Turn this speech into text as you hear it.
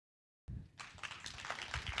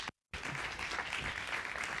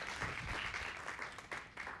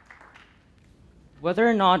Whether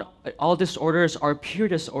or not all disorders are pure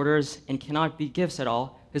disorders and cannot be gifts at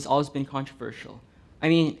all has always been controversial. I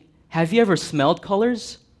mean, have you ever smelled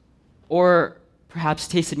colors? Or perhaps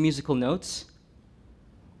tasted musical notes?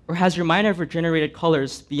 Or has your mind ever generated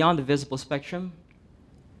colors beyond the visible spectrum?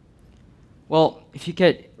 Well, if you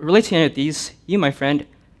could relate to any of these, you, my friend,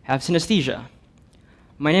 have synesthesia.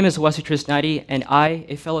 My name is Wesley Trisnadi, and I,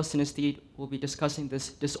 a fellow synesthete, will be discussing this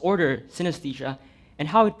disorder, synesthesia, and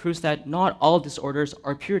how it proves that not all disorders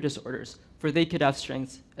are pure disorders, for they could have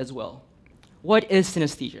strengths as well. What is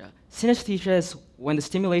synesthesia? Synesthesia is when the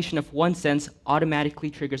stimulation of one sense automatically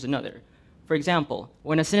triggers another. For example,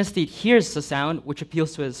 when a synesthete hears a sound which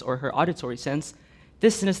appeals to his or her auditory sense,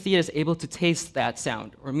 this synesthete is able to taste that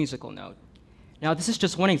sound or musical note. Now, this is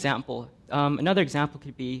just one example. Another example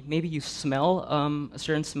could be maybe you smell a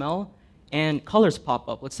certain smell and colors pop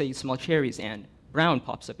up. Let's say you smell cherries and brown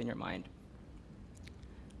pops up in your mind.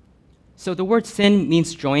 So the word syn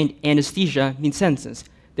means joined and aesthesia means senses.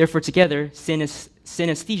 Therefore, together,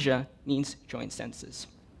 synesthesia means joint senses.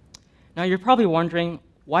 Now, you're probably wondering,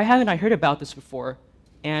 why haven't I heard about this before?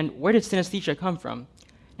 And where did synesthesia come from?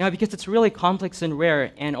 Now, because it's really complex and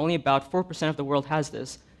rare, and only about 4% of the world has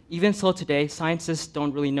this. Even so today, scientists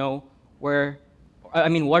don't really know what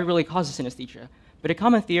really causes synesthesia. But a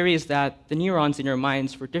common theory is that the neurons in your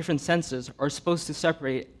minds for different senses are supposed to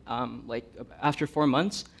separate after 4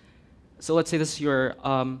 months. So let's say this is your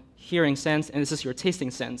hearing sense and this is your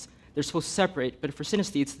tasting sense. They're supposed to separate, but for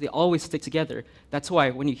synesthetes, they always stick together. That's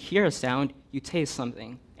why when you hear a sound, you taste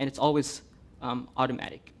something, and it's always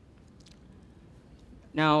automatic.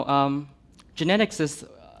 Now, genetics is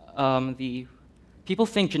people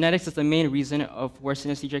think genetics is the main reason of where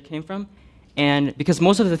synesthesia came from, and because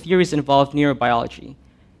most of the theories involve neurobiology.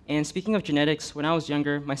 And speaking of genetics, when I was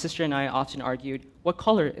younger, my sister and I often argued, what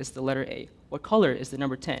color is the letter A? What color is the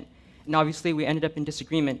number 10? And obviously, we ended up in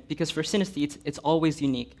disagreement because for synesthetes, it's always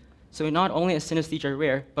unique. So not only is synesthesia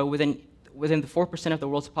rare, but within the 4% of the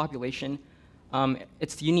world's population,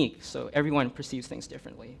 it's unique. So everyone perceives things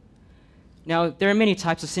differently. Now, there are many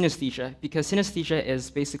types of synesthesia because synesthesia is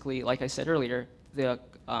basically, like I said earlier, the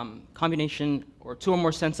combination or two or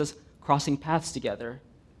more senses crossing paths together.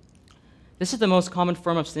 This is the most common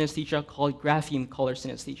form of synesthesia called grapheme-color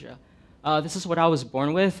synesthesia. This is what I was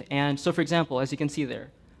born with, and so for example, as you can see there,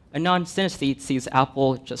 a non-synesthete sees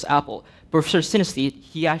apple, just apple. But for a synesthete,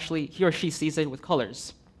 he or she sees it with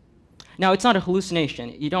colors. Now, it's not a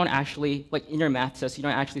hallucination. You don't actually, like in your math test, you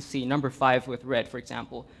don't actually see number 5 with red, for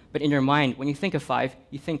example. But in your mind, when you think of 5,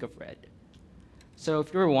 you think of red. So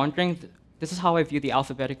if you were wondering, this is how I view the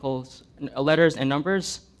alphabetical letters and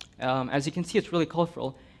numbers. As you can see, it's really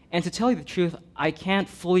colorful. And to tell you the truth, I can't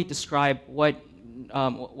fully describe what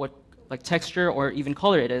texture or even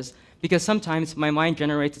color it is, because sometimes my mind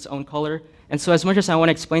generates its own color, and so as much as I want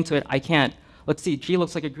to explain to it, I can't. Let's see, G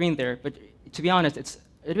looks like a green there, but to be honest, it's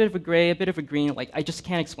a bit of a gray, a bit of a green, like I just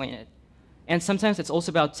can't explain it. And sometimes it's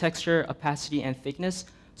also about texture, opacity, and thickness,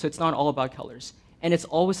 so it's not all about colors. And it's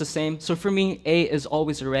always the same, so for me, A is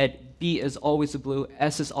always a red, B is always a blue,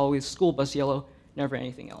 S is always school bus yellow, never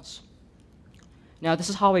anything else. Now, this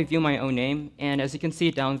is how I view my own name, and as you can see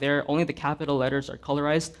down there, only the capital letters are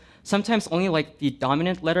colorized. Sometimes only like the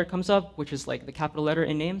dominant letter comes up, which is like the capital letter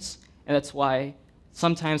in names, and that's why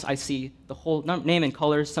sometimes I see the whole name in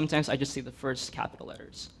colors, sometimes I just see the first capital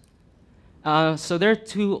letters. So there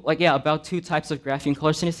are about 2 types of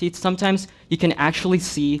grapheme-color synesthetes. Sometimes you can actually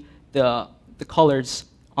see the colors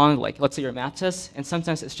on, like, let's say your math test, and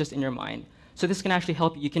sometimes it's just in your mind. So this can actually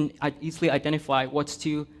help you can easily identify what's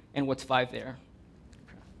 2 and what's 5 there.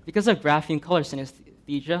 Because of grapheme-color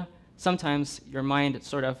synesthesia, sometimes your mind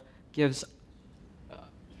sort of gives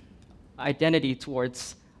identity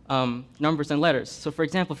towards numbers and letters. So for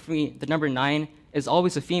example, for me, the number 9 is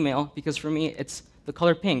always a female because for me, it's the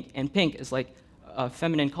color pink, and pink is like a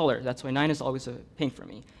feminine color. That's why 9 is always a pink for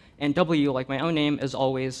me. And W, like my own name, is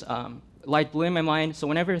always light blue in my mind. So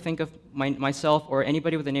whenever I think of myself or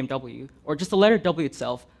anybody with the name W, or just the letter W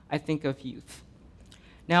itself, I think of youth.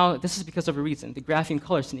 Now, this is because of a reason, the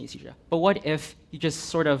grapheme-color synesthesia. But what if you just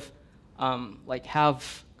sort of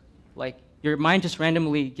your mind just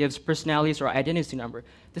randomly gives personalities or identities to number?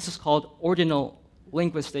 This is called ordinal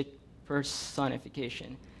linguistic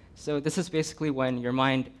personification. So this is basically when your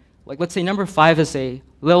mind, like let's say number 5 is a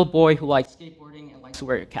little boy who likes skateboarding and likes to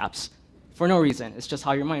wear caps. For no reason, it's just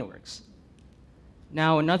how your mind works.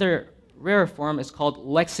 Now, another rarer form is called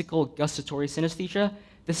lexical gustatory synesthesia.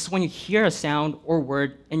 This is when you hear a sound or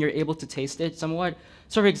word and you're able to taste it somewhat.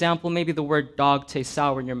 So for example, maybe the word dog tastes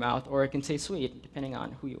sour in your mouth, or it can taste sweet, depending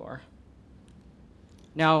on who you are.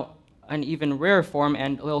 Now, an even rarer form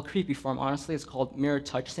and a little creepy form, honestly, is called mirror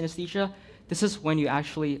touch synesthesia. This is when you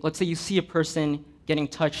actually, let's say you see a person getting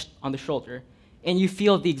touched on the shoulder, and you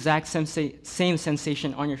feel the exact same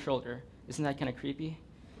sensation on your shoulder. Isn't that kind of creepy?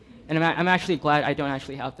 And I'm actually glad I don't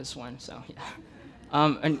actually have this one, so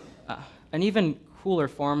yeah. An even cooler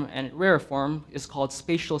form and rarer form is called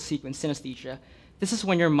spatial sequence synesthesia. This is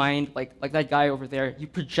when your mind, like that guy over there, you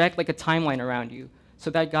project like a timeline around you. So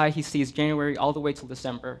that guy, he sees January all the way till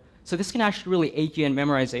December. So this can actually really aid you in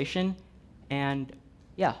memorization, and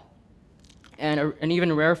yeah. And an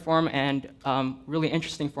even rarer form and really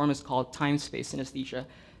interesting form is called time-space synesthesia.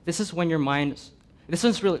 This is when your mind, this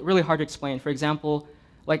one's really hard to explain. For example,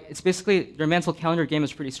 like it's basically, your mental calendar game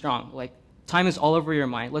is pretty strong. Like time is all over your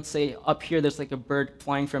mind. Let's say up here there's like a bird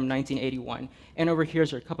flying from 1981, and over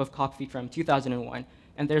here's your cup of coffee from 2001,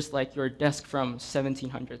 and there's like your desk from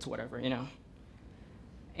 1700s, whatever, you know.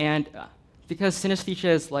 And because synesthesia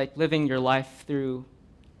is like living your life through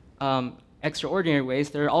extraordinary ways,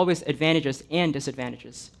 there are always advantages and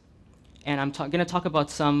disadvantages. And I'm going to talk about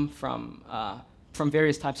some from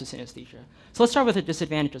various types of synesthesia. So let's start with the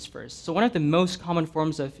disadvantages first. So one of the most common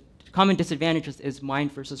forms of common disadvantages is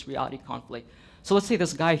mind versus reality conflict. So let's say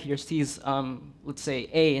this guy here sees, let's say,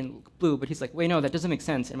 A in blue, but he's like, wait, no, that doesn't make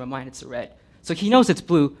sense. In my mind, it's red. So he knows it's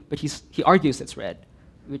blue, but he argues it's red,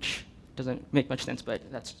 which doesn't make much sense, but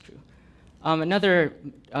that's true. Another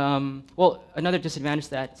disadvantage is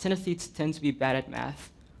that synesthetes tend to be bad at math,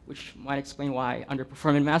 which might explain why I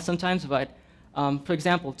underperform in math sometimes. But for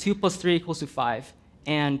example, 2 plus 3 equals to 5.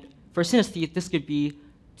 And for synesthete, this could be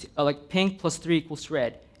like pink plus 3 equals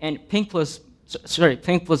red. And pink plus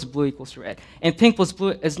blue equals red. And pink plus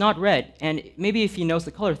blue is not red. And maybe if he knows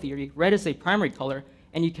the color theory, red is a primary color,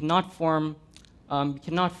 and you cannot form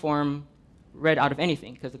red out of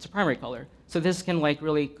anything because it's a primary color. So this can like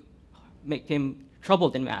really make him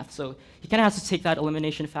troubled in math. So he kind of has to take that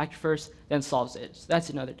elimination factor first, then solves it. So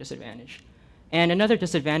that's another disadvantage. And another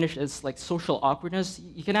disadvantage is like social awkwardness.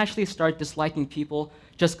 You can actually start disliking people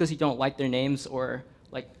just because you don't like their names, or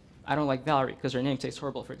like, I don't like Valerie because her name tastes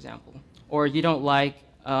horrible, for example. Or you don't like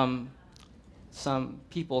some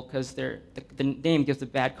people because the name gives a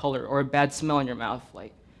bad color or a bad smell in your mouth,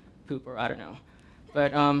 like poop, or I don't know.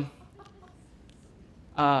 But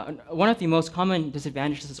one of the most common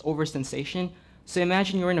disadvantages is oversensation. So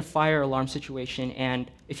imagine you're in a fire alarm situation, and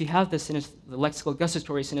if you have the lexical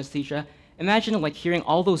gustatory synesthesia, imagine like hearing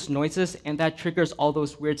all those noises, and that triggers all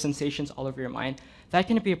those weird sensations all over your mind. That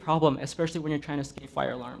can be a problem, especially when you're trying to escape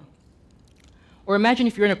fire alarm. Or imagine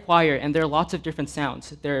if you're in a choir, and there are lots of different sounds.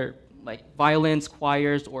 There are like violins,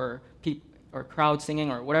 choirs, or crowd singing,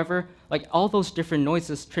 or whatever. Like all those different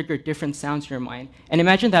noises trigger different sounds in your mind. And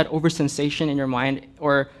imagine that oversensation in your mind,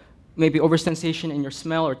 or maybe oversensation in your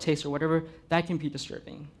smell or taste or whatever, that can be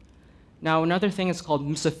disturbing. Now another thing is called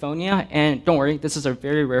misophonia, and don't worry, this is a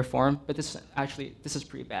very rare form, but this is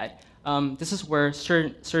pretty bad. This is where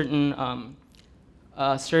certain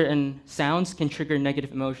sounds can trigger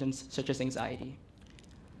negative emotions such as anxiety.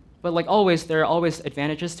 But like always, there are always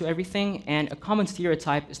advantages to everything, and a common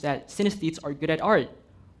stereotype is that synesthetes are good at art,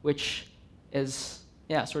 which is,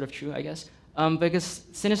 yeah, sort of true, I guess. Because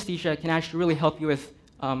synesthesia can actually really help you with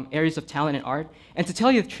areas of talent in art. And to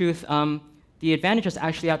tell you the truth, the advantages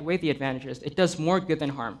actually outweigh the advantages. It does more good than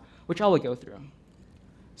harm, which I will go through.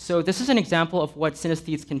 So this is an example of what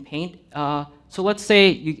synesthetes can paint. So let's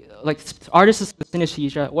say, artists with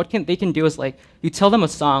synesthesia, what they can do is like, you tell them a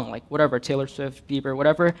song, like whatever, Taylor Swift, Bieber,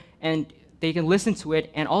 whatever, and they can listen to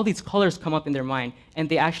it, and all these colors come up in their mind, and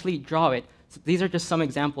they actually draw it. So these are just some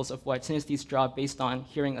examples of what synesthetes draw based on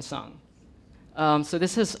hearing a song. So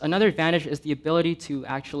this is another advantage, is the ability to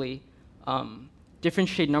actually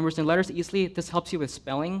differentiate numbers and letters easily. This helps you with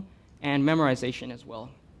spelling and memorization as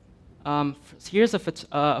well. So here's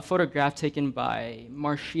a photograph taken by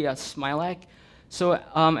Marcia Smilak. So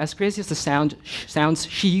as crazy as the sounds,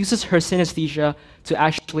 she uses her synesthesia to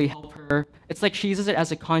actually help her. It's like she uses it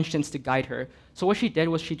as a conscience to guide her. So what she did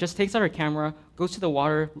was she just takes out her camera, goes to the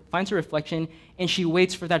water, finds her reflection, and she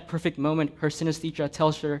waits for that perfect moment. Her synesthesia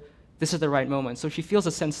tells her this is the right moment. So she feels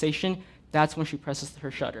a sensation. That's when she presses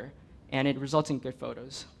her shutter, and it results in good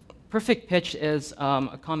photos. Perfect pitch is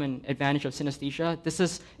a common advantage of synesthesia. This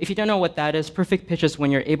is, if you don't know what that is, perfect pitch is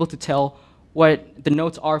when you're able to tell what the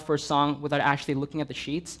notes are for a song without actually looking at the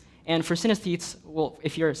sheets. And for synesthetes, well,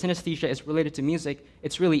 if your synesthesia is related to music,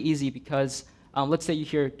 it's really easy because let's say you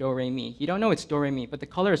hear do, re, mi. You don't know it's do, re, mi, but the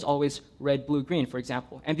color is always red, blue, green, for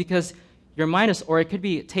example. And because your mind is, or it could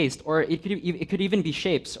be taste, or it could even be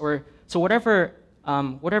shapes, or so whatever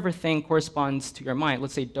thing corresponds to your mind.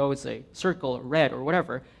 Let's say do is a circle, or red, or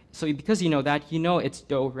whatever. So because you know that, you know it's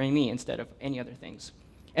do, re, mi instead of any other things.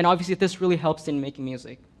 And obviously this really helps in making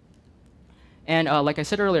music. And like I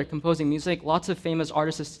said earlier, composing music, lots of famous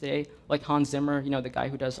artists today, like Hans Zimmer, the guy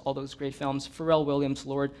who does all those great films, Pharrell Williams,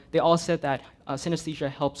 Lord, they all said that synesthesia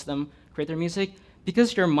helps them create their music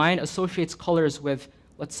because your mind associates colors with,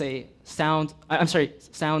 let's say, sounds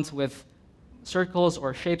with circles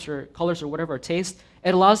or shapes or colors or whatever taste.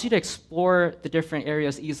 It allows you to explore the different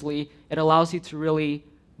areas easily. It allows you to really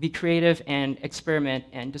be creative and experiment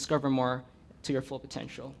and discover more to your full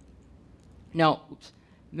potential. Now,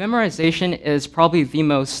 memorization is probably the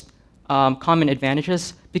most common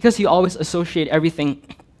advantages because you always associate everything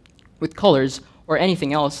with colors or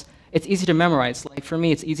anything else. It's easy to memorize. Like for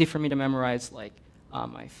me, it's easy for me to memorize like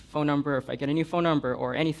my phone number if I get a new phone number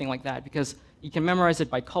or anything like that because you can memorize it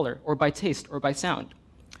by color or by taste or by sound.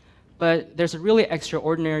 But there's a really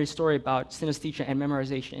extraordinary story about synesthesia and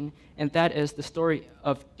memorization, and that is the story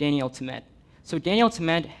of Daniel Tammet. So Daniel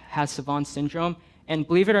Tammet has Savant syndrome, and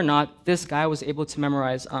believe it or not, this guy was able to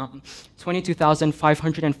memorize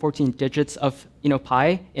 22,514 digits of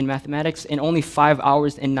pi in mathematics in only 5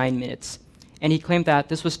 hours and 9 minutes. And he claimed that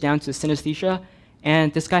this was down to synesthesia,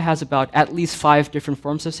 and this guy has about at least 5 different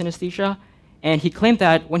forms of synesthesia. And he claimed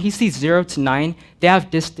that when he sees 0 to 9, they have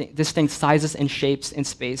distinct sizes and shapes in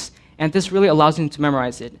space, and this really allows him to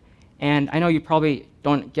memorize it. And I know you probably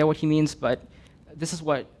don't get what he means, but this is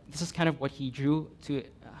kind of what he drew to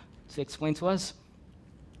explain to us.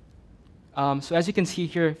 So as you can see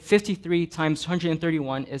here, 53 times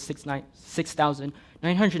 131 is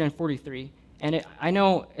 6,943. And I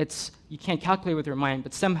know you can't calculate with your mind,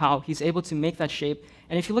 but somehow he's able to make that shape.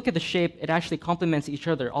 And if you look at the shape, it actually complements each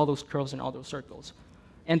other, all those curves and all those circles.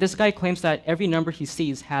 And this guy claims that every number he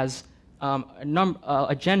sees has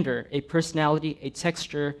a gender, a personality, a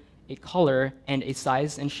texture, a color, and a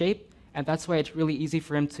size and shape. And that's why it's really easy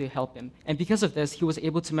for him to help him. And because of this, he was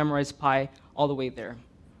able to memorize pi all the way there.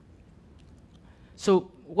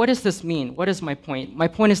 So what does this mean? What is my point? My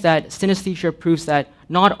point is that synesthesia proves that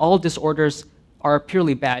not all disorders are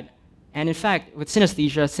purely bad. And in fact, with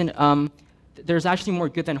synesthesia, there's actually more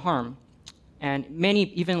good than harm. And many,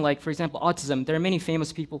 even like, for example, autism, there are many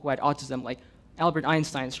famous people who had autism, like Albert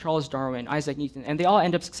Einstein, Charles Darwin, Isaac Newton, and they all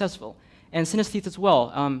end up successful. And synesthetes as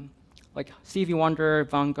well, like Stevie Wonder,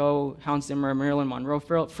 Van Gogh, Hans Zimmer, Marilyn Monroe,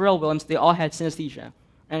 Pharrell Williams, they all had synesthesia.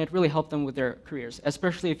 And it really helped them with their careers,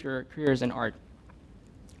 especially if your career is in art.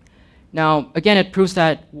 Now, again, it proves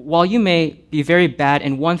that while you may be very bad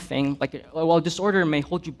in one thing, while a disorder may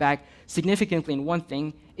hold you back significantly in one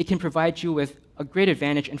thing, it can provide you with a great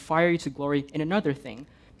advantage and fire you to glory in another thing.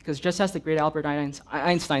 Because just as the great Albert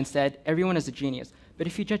Einstein said, everyone is a genius. But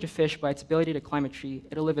if you judge a fish by its ability to climb a tree,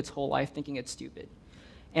 it'll live its whole life thinking it's stupid.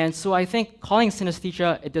 And so I think calling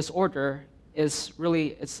synesthesia a disorder it's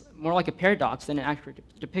more like a paradox than an accurate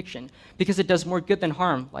depiction, because it does more good than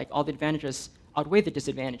harm, like all the advantages outweigh the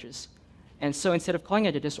disadvantages. And so instead of calling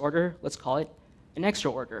it a disorder, let's call it an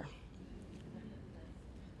extraorder.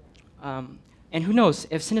 And who knows,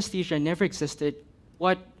 if synesthesia never existed,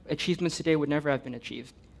 what achievements today would never have been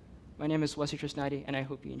achieved. My name is Wesley Trisnadi, and I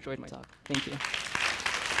hope you enjoyed my talk. Thank you.